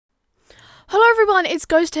everyone, it's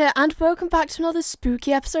Ghost here, and welcome back to another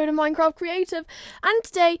spooky episode of Minecraft Creative, and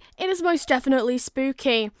today it is most definitely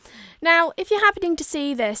spooky. Now, if you're happening to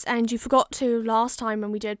see this and you forgot to last time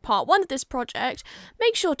when we did part 1 of this project,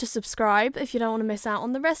 make sure to subscribe if you don't want to miss out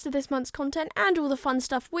on the rest of this month's content and all the fun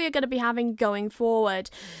stuff we're going to be having going forward.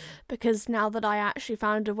 Because now that I actually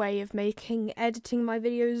found a way of making editing my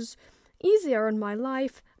videos easier in my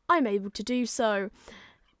life, I'm able to do so.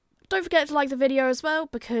 Don't forget to like the video as well,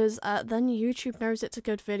 because then YouTube knows it's a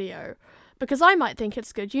good video. Because I might think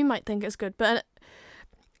it's good, you might think it's good, but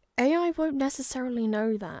AI won't necessarily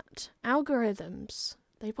know that. Algorithms,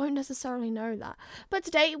 they won't necessarily know that. But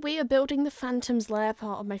today we are building the Phantom's Lair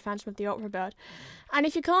part of my Phantom of the Opera bird. And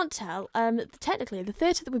if you can't tell, technically the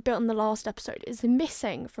theatre that we built in the last episode is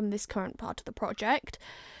missing from this current part of the project.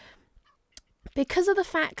 Because of the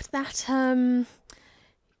fact that, kinda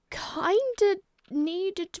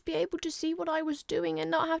needed to be able to see what I was doing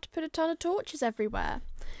and not have to put a ton of torches everywhere.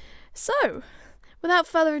 So, without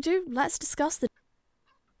further ado, let's discuss the...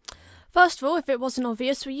 First of all, if it wasn't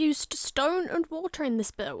obvious, we used stone and water in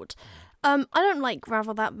this build. I don't like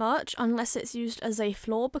gravel that much unless it's used as a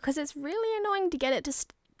floor, because it's really annoying to get it to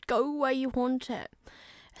go where you want it.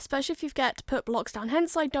 Especially if you get to put blocks down,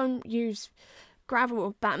 hence I don't use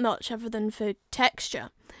gravel that much other than for texture.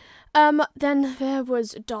 Then there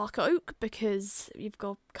was dark oak, because you've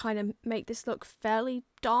got to kind of make this look fairly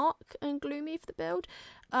dark and gloomy for the build.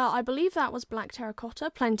 I believe that was black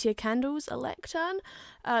terracotta, plenty of candles, a lectern.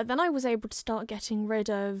 Then I was able to start getting rid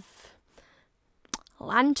of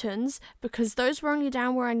lanterns, because those were only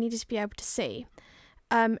down where I needed to be able to see.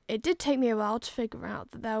 It did take me a while to figure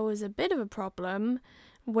out that there was a bit of a problem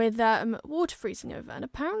with water freezing over, and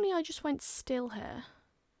apparently I just went still here.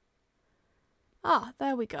 Ah,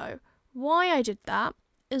 there we go. Why I did that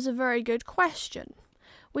is a very good question.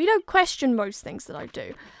 We don't question most things that I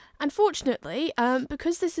do. Unfortunately,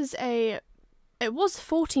 because this is it was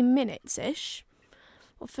 40 minutes-ish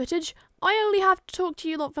of footage, I only have to talk to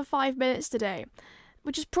you lot for 5 minutes today,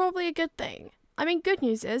 which is probably a good thing. I mean, good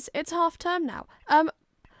news is, it's half term now. A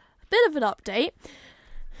bit of an update.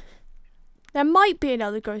 There might be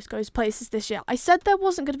another Ghost Goes Places this year. I said there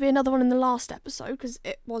wasn't going to be another one in the last episode, because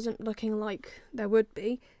it wasn't looking like there would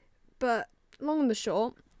be. But, long and the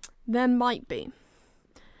short, there might be.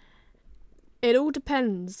 It all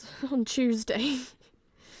depends on Tuesday.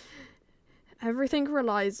 Everything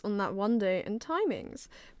relies on that one day and timings.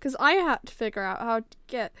 Because I had to figure out how to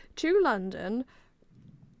get to London,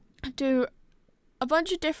 do a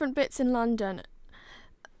bunch of different bits in London,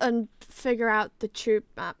 and figure out the tube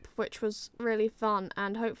map, which was really fun,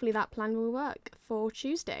 and hopefully that plan will work for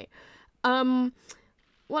Tuesday.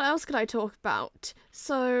 What else could I talk about?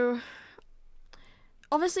 So,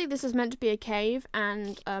 obviously this is meant to be a cave,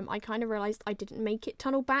 and I kind of realised I didn't make it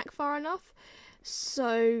tunnel back far enough,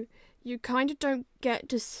 so you kind of don't get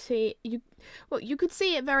to see, you could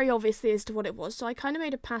see it very obviously as to what it was, so I kind of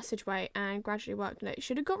made a passageway and gradually worked on it.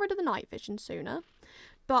 Should have got rid of the night vision sooner.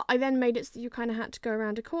 But I then made it so that you kind of had to go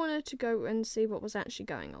around a corner to go and see what was actually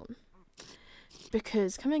going on.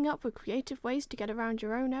 Because coming up with creative ways to get around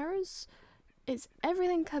your own errors is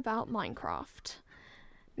everything about Minecraft.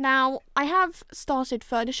 Now, I have started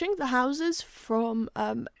furnishing the houses from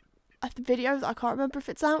a video that I can't remember if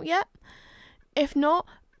it's out yet. If not,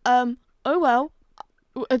 oh well,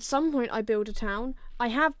 at some point I build a town. I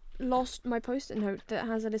have lost my post-it note that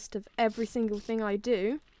has a list of every single thing I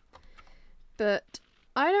do. But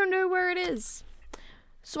I don't know where it is.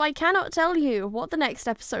 So I cannot tell you what the next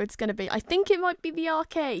episode's going to be. I think it might be the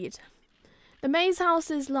arcade. The maze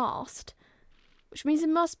house is last, which means it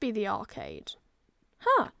must be the arcade.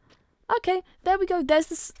 Huh. Okay, there we go.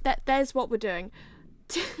 There's what we're doing.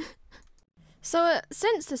 So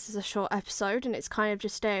since this is a short episode and it's kind of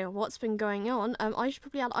just what's been going on, I should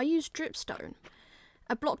probably add, I use dripstone,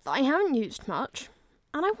 a block that I haven't used much.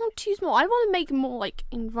 And I want to use more. I want to make more, like,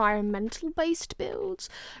 environmental-based builds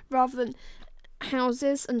rather than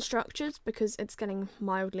houses and structures, because it's getting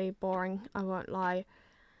mildly boring, I won't lie.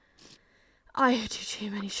 I do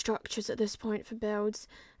too many structures at this point for builds.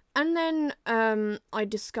 And then I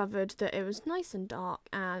discovered that it was nice and dark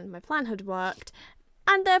and my plan had worked,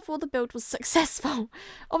 and therefore the build was successful.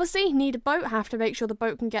 Obviously, you need a boat, have to make sure the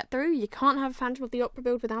boat can get through. You can't have a Phantom of the Opera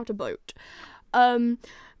build without a boat.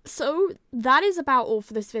 So, that is about all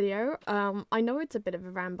for this video. I know it's a bit of a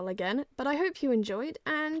ramble again, but I hope you enjoyed,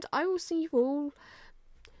 and I will see you all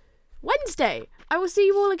Wednesday. I will see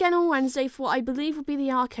you all again on Wednesday for what I believe will be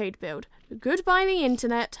the arcade build. Goodbye the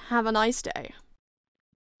internet, have a nice day.